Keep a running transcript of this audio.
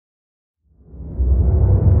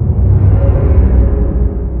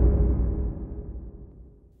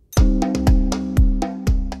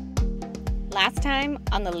time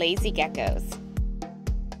on the Lazy Geckos.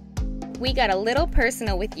 We got a little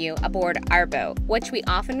personal with you aboard our boat, which we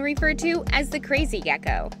often refer to as the Crazy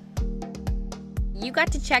Gecko. You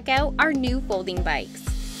got to check out our new folding bikes.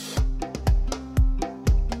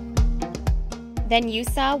 Then you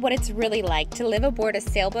saw what it's really like to live aboard a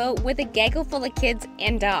sailboat with a gaggle full of kids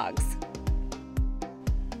and dogs.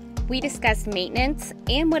 We discussed maintenance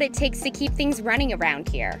and what it takes to keep things running around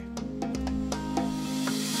here.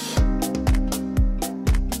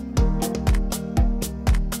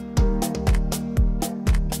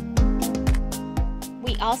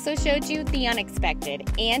 We also showed you the unexpected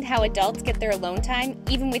and how adults get their alone time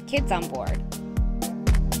even with kids on board.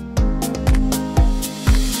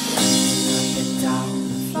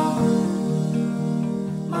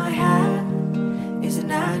 My hat is an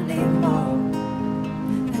animal,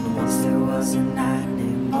 and once there was an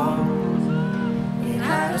animal. It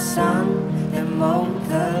had a son that mowed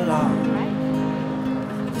the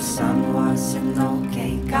lawn. The son was an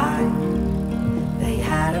okay guy. They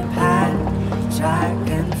had a pet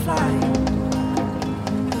dragonfly.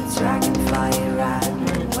 The dragonfly ran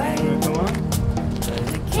away.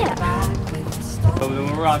 So then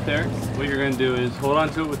when we're out there, what you're going to do is hold on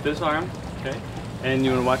to it with this arm, okay? And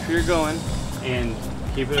you want to watch where you're going and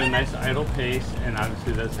keep it at a nice idle pace, and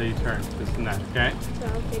obviously that's how you turn, this and that, okay? So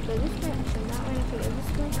if it goes this way, I turn that way, if it goes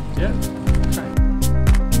this way. Yeah, that's right.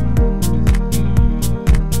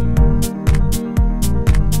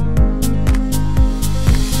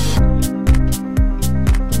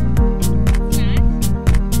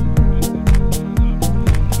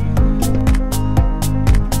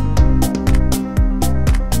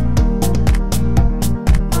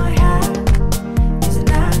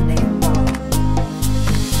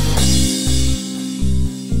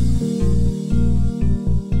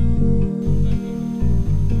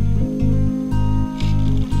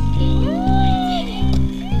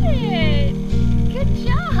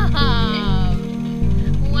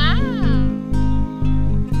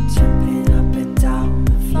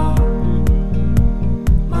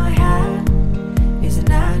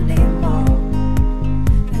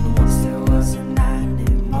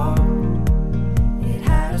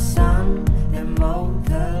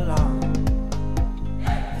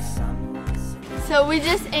 So we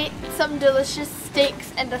just ate some delicious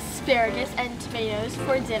steaks and asparagus and tomatoes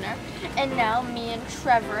for dinner, and now me and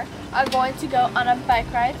Trevor are going to go on a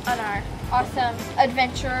bike ride on our awesome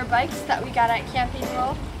adventurer bikes that we got at Camping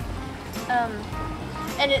World.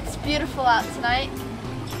 And it's beautiful out tonight.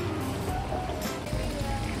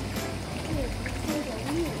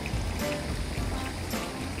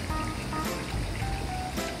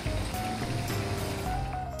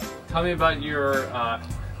 Tell me about your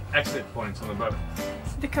exit points on the boat.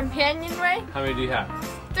 The companionway? How many do you have?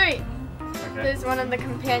 3. Okay. There's one in the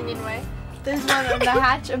companionway. There's one in the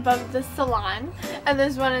hatch above the salon, and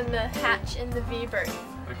there's one in the hatch in the V-berth.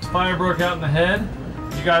 Fire broke out in the head.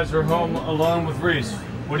 You guys are home alone with Reese.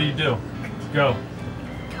 What do you do? Go.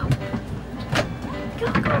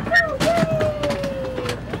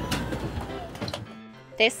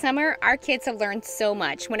 This summer, our kids have learned so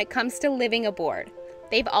much when it comes to living aboard.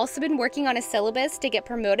 They've also been working on a syllabus to get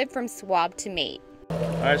promoted from swab to mate.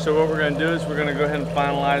 Alright, so what we're going to do is we're going to go ahead and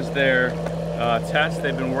finalize their test.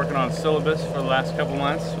 They've been working on a syllabus for the last couple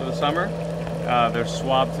months for the summer. Their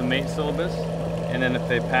swab to mate syllabus. And then if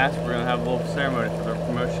they pass, we're going to have a little ceremony for their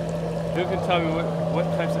promotion. Who can tell me what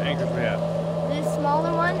types of anchors we have? The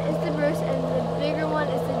smaller one is the Bruce, and the bigger one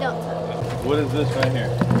is the Delta. What is this right here?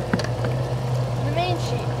 The main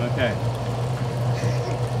sheet. Okay.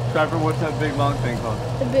 Trevor, what's that big long thing called?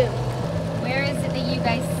 The boom. Where is it that you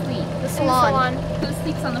guys sleep? The salon. Who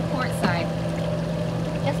sleeps on the port side?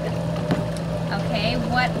 Jessica. Okay,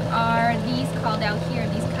 what are these called out here,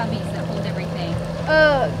 these cubbies that hold everything?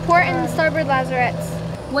 Port and starboard lazarettes.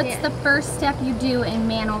 What's the first step you do in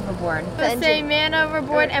man overboard? Say man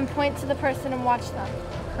overboard and point to the person and watch them.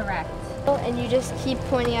 Correct. And you just keep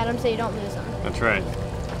pointing at them so you don't lose them. That's right.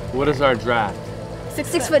 What is our draft?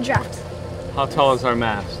 6 foot draft. How tall is our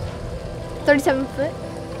mast? 37 foot?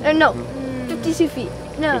 No, 52 feet.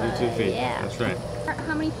 No. 52 feet. Yeah. That's right.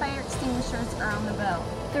 How many fire extinguishers are on the boat?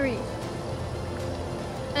 3.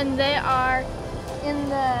 And they are in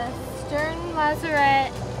the stern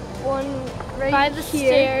lazarette, one right by the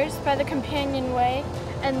stairs, by the companionway,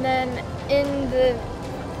 and then in the,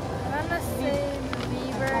 I'm gonna say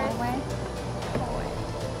V-berth.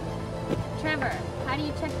 Trevor, how do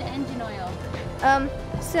you check the engine oil?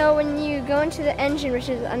 So when you go into the engine, which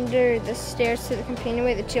is under the stairs to the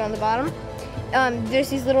companionway, the 2 on the bottom, there's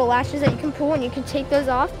these little latches that you can pull, and you can take those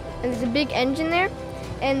off, and there's a big engine there,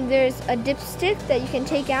 and there's a dipstick that you can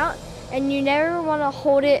take out, and you never want to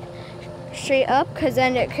hold it straight up because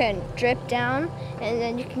then it can drip down, and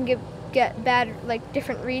then you can get bad, like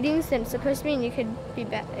different readings than it's supposed to be, and it could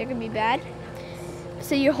be bad.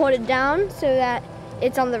 So you hold it down so that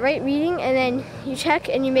it's on the right reading, and then you check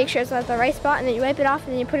and you make sure it's at the right spot, and then you wipe it off,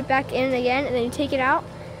 and then you put it back in again, and then you take it out,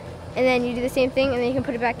 and then you do the same thing, and then you can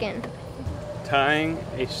put it back in. Tying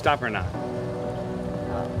a stopper knot. I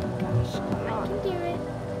can do it.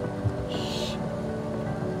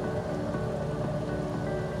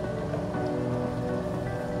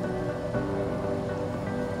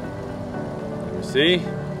 See?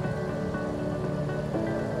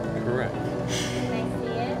 Correct. Can I see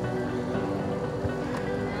it?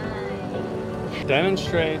 Nice.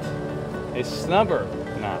 Demonstrate a snubber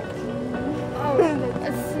knot. Oh,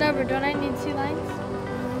 a snubber. Don't I need 2 lines?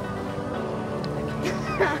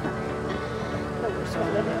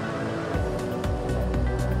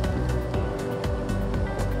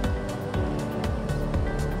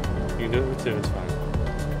 You can do it with 2, it's fine.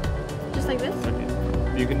 Just like this? Okay.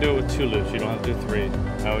 You can do it with 2 loops, you don't have to do 3.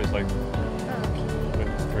 I always like with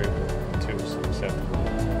 3, 2 is acceptable.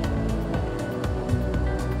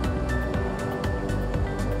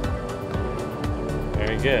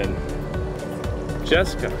 Very good.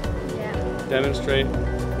 Jessica, Yeah. demonstrate a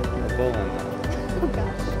bull end knot. Oh gosh.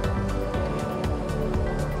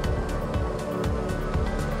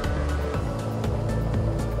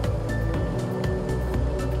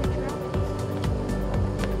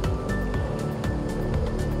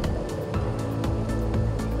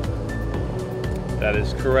 That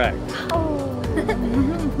is correct. Oh. Yeah.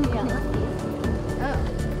 Oh.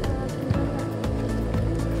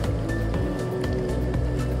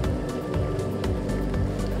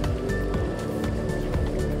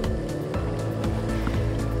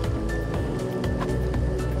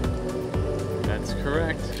 That's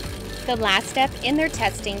correct. The last step in their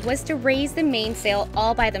testing was to raise the mainsail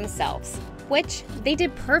all by themselves, which they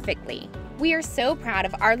did perfectly. We are so proud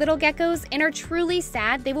of our little geckos and are truly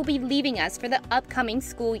sad they will be leaving us for the upcoming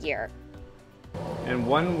school year. In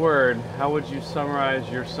one word, how would you summarize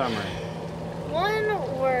your summer?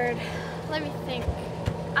 One word. Let me think.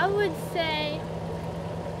 I would say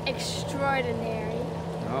extraordinary.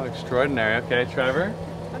 Oh, extraordinary. Okay, Trevor?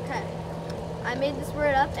 Okay. I made this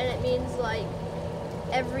word up and it means like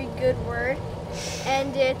every good word,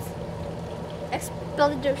 and it's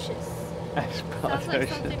explodocious. Sounds like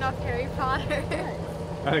something off Harry Potter.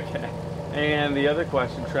 Okay. And the other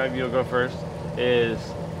question, Trev, you'll go first, is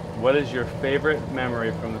what is your favorite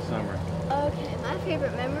memory from the summer? Okay, my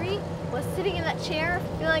favorite memory was sitting in that chair,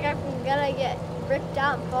 feeling like I'm gonna get ripped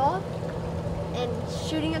out and fall, and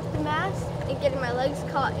shooting up the mast and getting my legs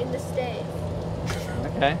caught in the stays.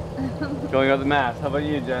 Okay. Going up the mast. How about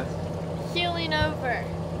you, Jess? Heeling over.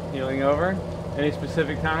 Heeling over? Any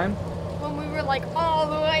specific time? When we were like all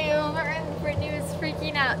the way over and Brittany was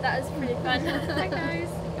freaking out. That was pretty fun. Hi guys.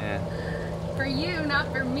 Yeah. For you, not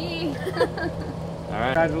for me. All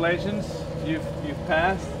right. Congratulations. You've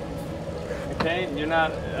passed. Okay. You've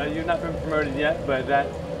not been promoted yet, but that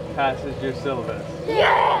passes your syllabus.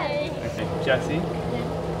 Yay! Okay. Jessie.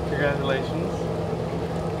 Yeah. Congratulations.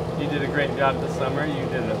 You did a great job this summer. You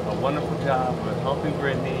did a wonderful job of helping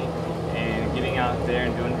Brittany and getting out there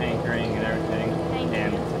and doing anchoring and everything.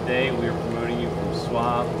 And today we are promoting you from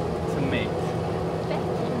swab to mate.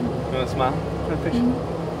 You want to smile? Want a picture?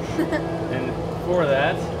 And for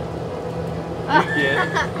that, you get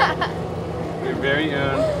your very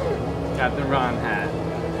own Captain Ron hat.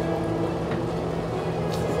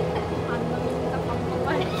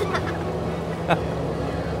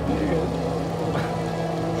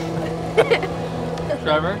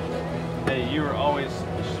 Trevor, hey, you were always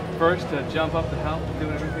first to jump up to help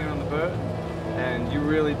doing everything on the boat, and you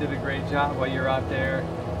really did a great job while you were out there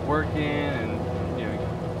working and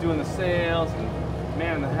doing the sails and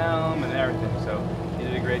manning the helm and everything. So you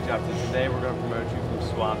did a great job. So today we're going to promote you from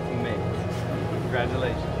swap to mate.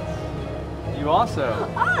 Congratulations. You also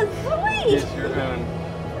get your own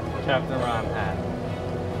Captain Ron hat.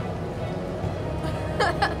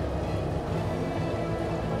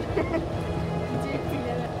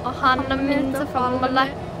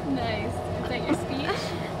 Nice. Is that your speech?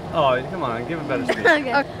 Oh, come on, give a better speech.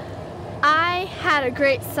 Okay. I had a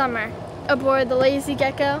great summer aboard the Lazy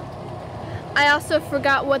Gecko. I also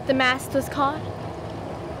forgot what the mast was called.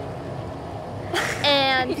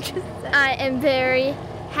 And I am very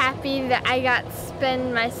happy that I got to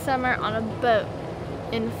spend my summer on a boat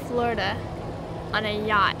in Florida on a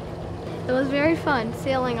yacht. It was very fun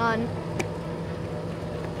sailing on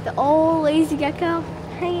the old Lazy Gecko,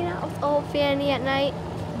 hanging out with old Fanny at night,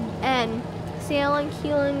 and sailing,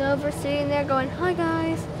 keeling over, sitting there going, hi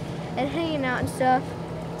guys. and hanging out and stuff,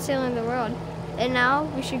 sailing the world. And now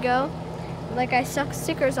we should go. Like I stuck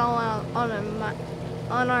stickers all on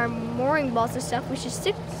our mooring balls and stuff. We should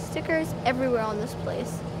stick stickers everywhere on this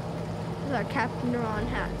place with our Captain Ron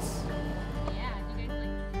hats.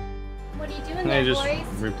 What are you doing And there, just boys?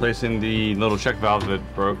 replacing the little check valve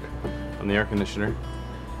that broke on the air conditioner.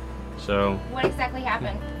 So. What exactly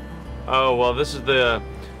happened? Oh well, this is the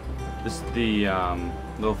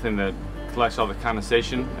little thing that collects all the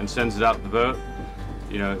condensation and sends it out the boat.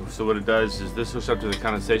 You know, so what it does is this hooks up to the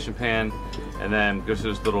condensation pan, and then goes to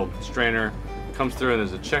this little strainer, comes through, and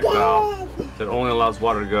there's a check valve that only allows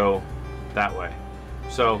water to go that way.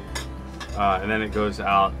 So, and then it goes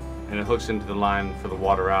out, and it hooks into the line for the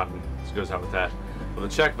water out, and it goes out with that. Well,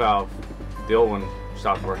 the check valve, the old one,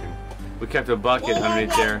 stopped working. We kept a bucket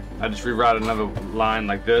underneath there. I just rerouted another line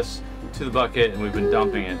like this to the bucket, and we've been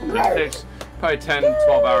dumping it. But it takes probably 10,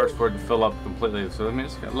 12 hours for it to fill up completely. So I mean,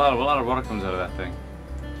 it's got a lot of water comes out of that thing.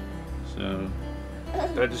 So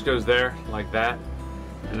that just goes there like that,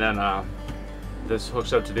 and then this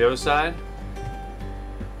hooks up to the other side,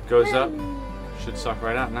 goes up, should suck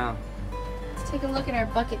right out now. Let's take a look at our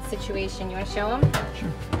bucket situation. You want to show them?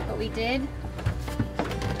 Sure. What we did?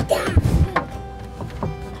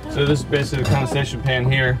 So this is basically the condensation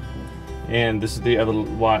pan here, and this is the other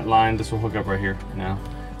line. This will hook up right here now,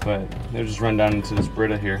 but they'll just run down into this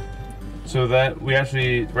Brita here. So that we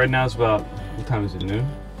actually, right now it's about, what time is it, noon?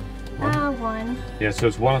 1. Yeah, so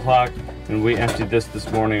it's 1 o'clock, and we emptied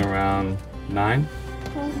this morning around 9?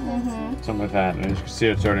 Something like that, and as you can see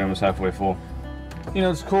it's already almost halfway full. You know,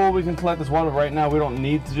 it's cool, we can collect this water right now. We don't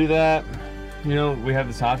need to do that. You know, we have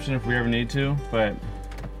this option if we ever need to, but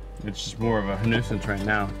it's just more of a nuisance right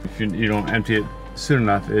now. If you don't empty it soon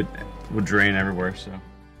enough, it will drain everywhere, so.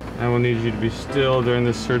 I will need you to be still during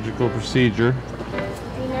this surgical procedure.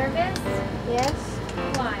 Are you nervous? Yes.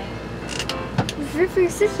 Why? Just ripping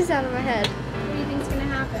stitches out of my head. What do you think's gonna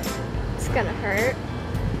happen? It's gonna hurt.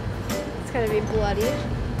 It's gonna be bloody.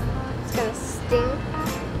 It's gonna sting.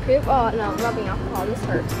 Poop. Oh no, rubbing alcohol. This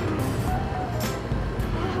hurts.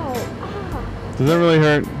 Ow, ow. Does that really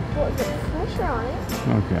hurt? Well, the pressure on it.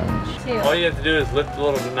 Okay. All you have to do is lift the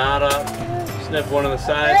little knot up, snip one on the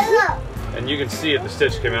side, and you can see if the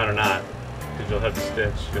stitch came out or not, because you'll have the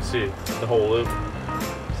stitch. You'll see the whole loop.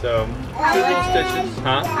 So, little stitches,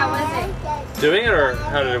 huh? How was it? Doing it, or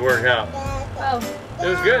how did it work out? Oh. It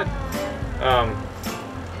was good. A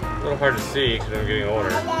little hard to see because I'm getting older.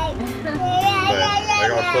 But I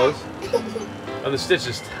got my clothes. Oh, the stitch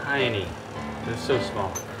is tiny. They're so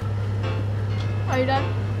small. Are you done?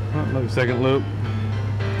 Oh, look, second loop.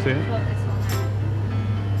 See it?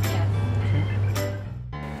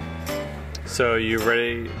 So, you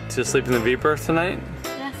ready to sleep in the V-berth tonight?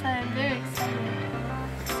 Yes, I am very excited.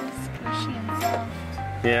 It's squishy and soft.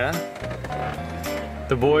 Yeah?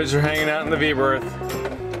 The boys are hanging out in the V-berth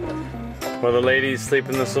while the ladies sleep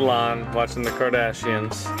in the salon watching the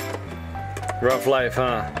Kardashians. Rough life,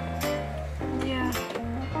 huh? Yeah.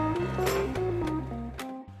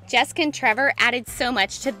 Jessica and Trevor added so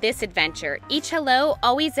much to this adventure. Each hello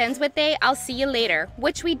always ends with a "I'll see you later,"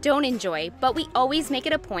 which we don't enjoy, but we always make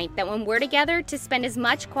it a point that when we're together to spend as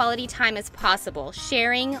much quality time as possible,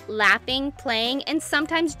 sharing, laughing, playing, and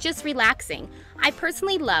sometimes just relaxing. I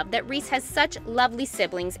personally love that Reese has such lovely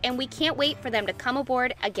siblings, and we can't wait for them to come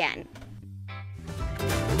aboard again.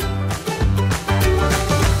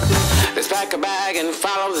 Let's pack a bag and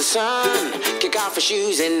follow the sun. Kick off our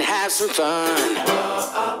shoes and have some fun.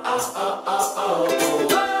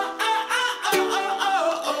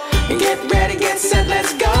 Get ready, get set,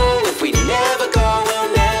 let's go. If we never go, we'll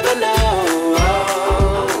never know.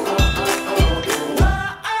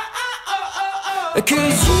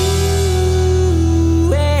 'Cause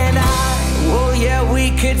you and I, oh yeah,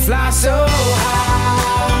 we could fly so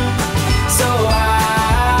high, so high.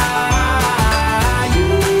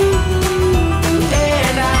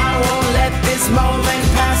 Moment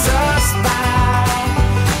pass us by,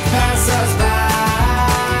 pass us by.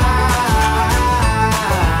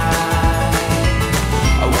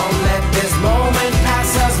 I won't let this moment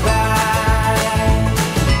pass us by.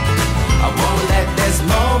 I won't let this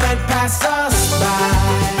moment pass us by.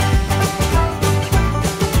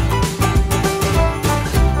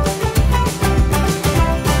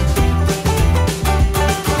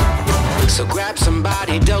 So grab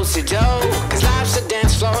somebody, do-si-do, 'cause life's a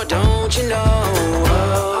dance floor, don't you know?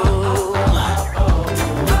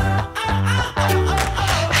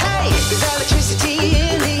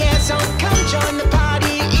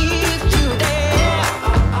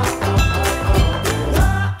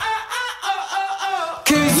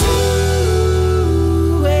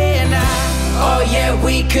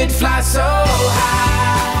 We could fly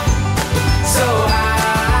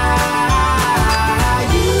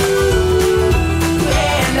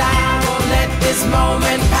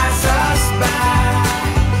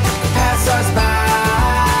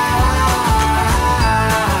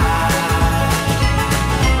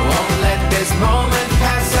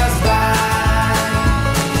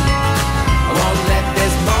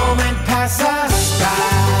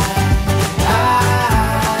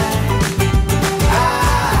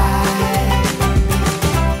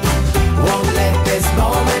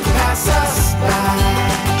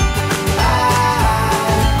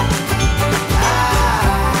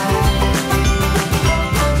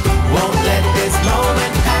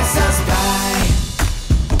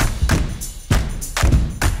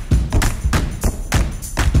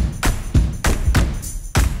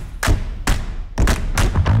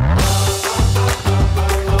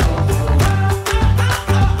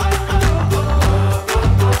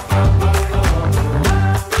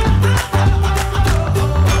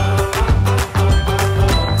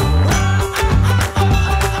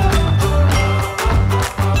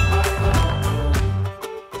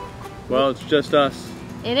just us.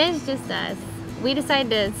 It is just us. We decided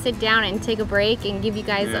to sit down and take a break and give you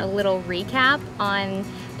guys a little recap on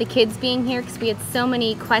the kids being here, because we had so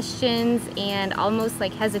many questions and almost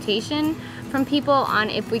like hesitation from people on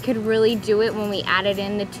if we could really do it when we added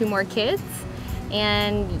in the 2 more kids.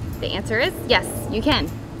 And the answer is yes, you can.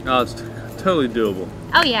 Oh, it's totally doable.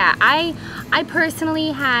 Oh yeah, I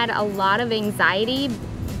personally had a lot of anxiety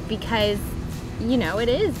because, you know,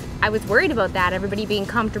 I was worried about that, everybody being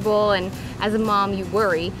comfortable, and as a mom you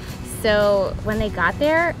worry. So when they got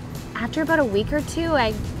there, after about a week or 2,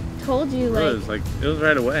 I told you, it was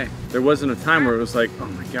right away. There wasn't a time where it was like, oh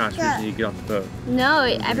my gosh, we need to get off the boat. No,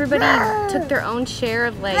 everybody took their own share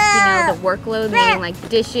of, like, you know, the workload, meaning like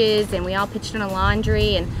dishes, and we all pitched in a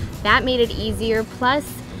laundry, and that made it easier.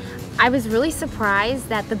 Plus, I was really surprised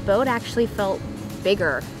that the boat actually felt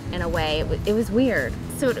bigger in a way. It was weird.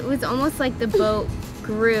 So it was almost like the boat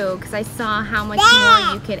grew, because I saw how much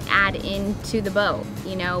more you could add into the boat,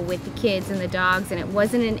 you know, with the kids and the dogs, and it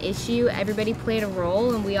wasn't an issue. Everybody played a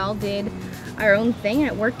role and we all did our own thing, and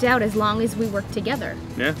it worked out as long as we worked together.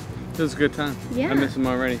 Yeah, it was a good time. Yeah. I miss them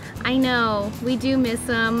already. I know, we do miss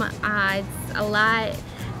them. It's a lot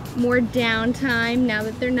more downtime now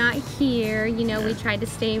that they're not here. You know, we tried to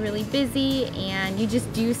stay really busy, and you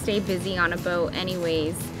just do stay busy on a boat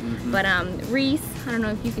anyways. But Reese, I don't know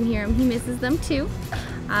if you can hear him, he misses them too.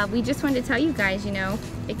 We just wanted to tell you guys, you know,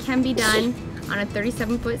 it can be done on a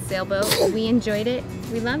 37-foot sailboat. We enjoyed it,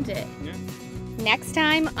 we loved it. Yeah. Next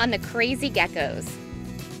time on the Crazy Geckos,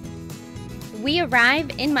 we arrive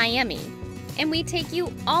in Miami, and we take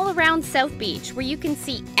you all around South Beach, where you can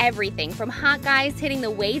see everything from hot guys hitting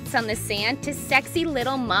the weights on the sand to sexy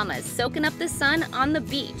little mamas soaking up the sun on the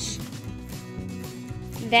beach.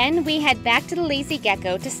 Then we head back to the Lazy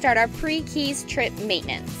Gecko to start our pre-Keys trip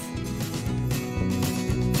maintenance.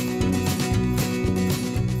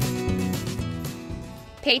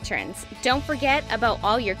 Patrons, don't forget about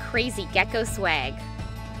all your Crazy Gecko swag.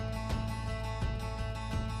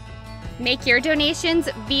 Make your donations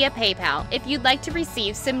via PayPal if you'd like to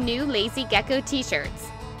receive some new Lazy Gecko t-shirts.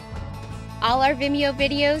 All our Vimeo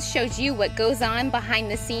videos shows you what goes on behind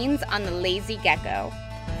the scenes on the Lazy Gecko.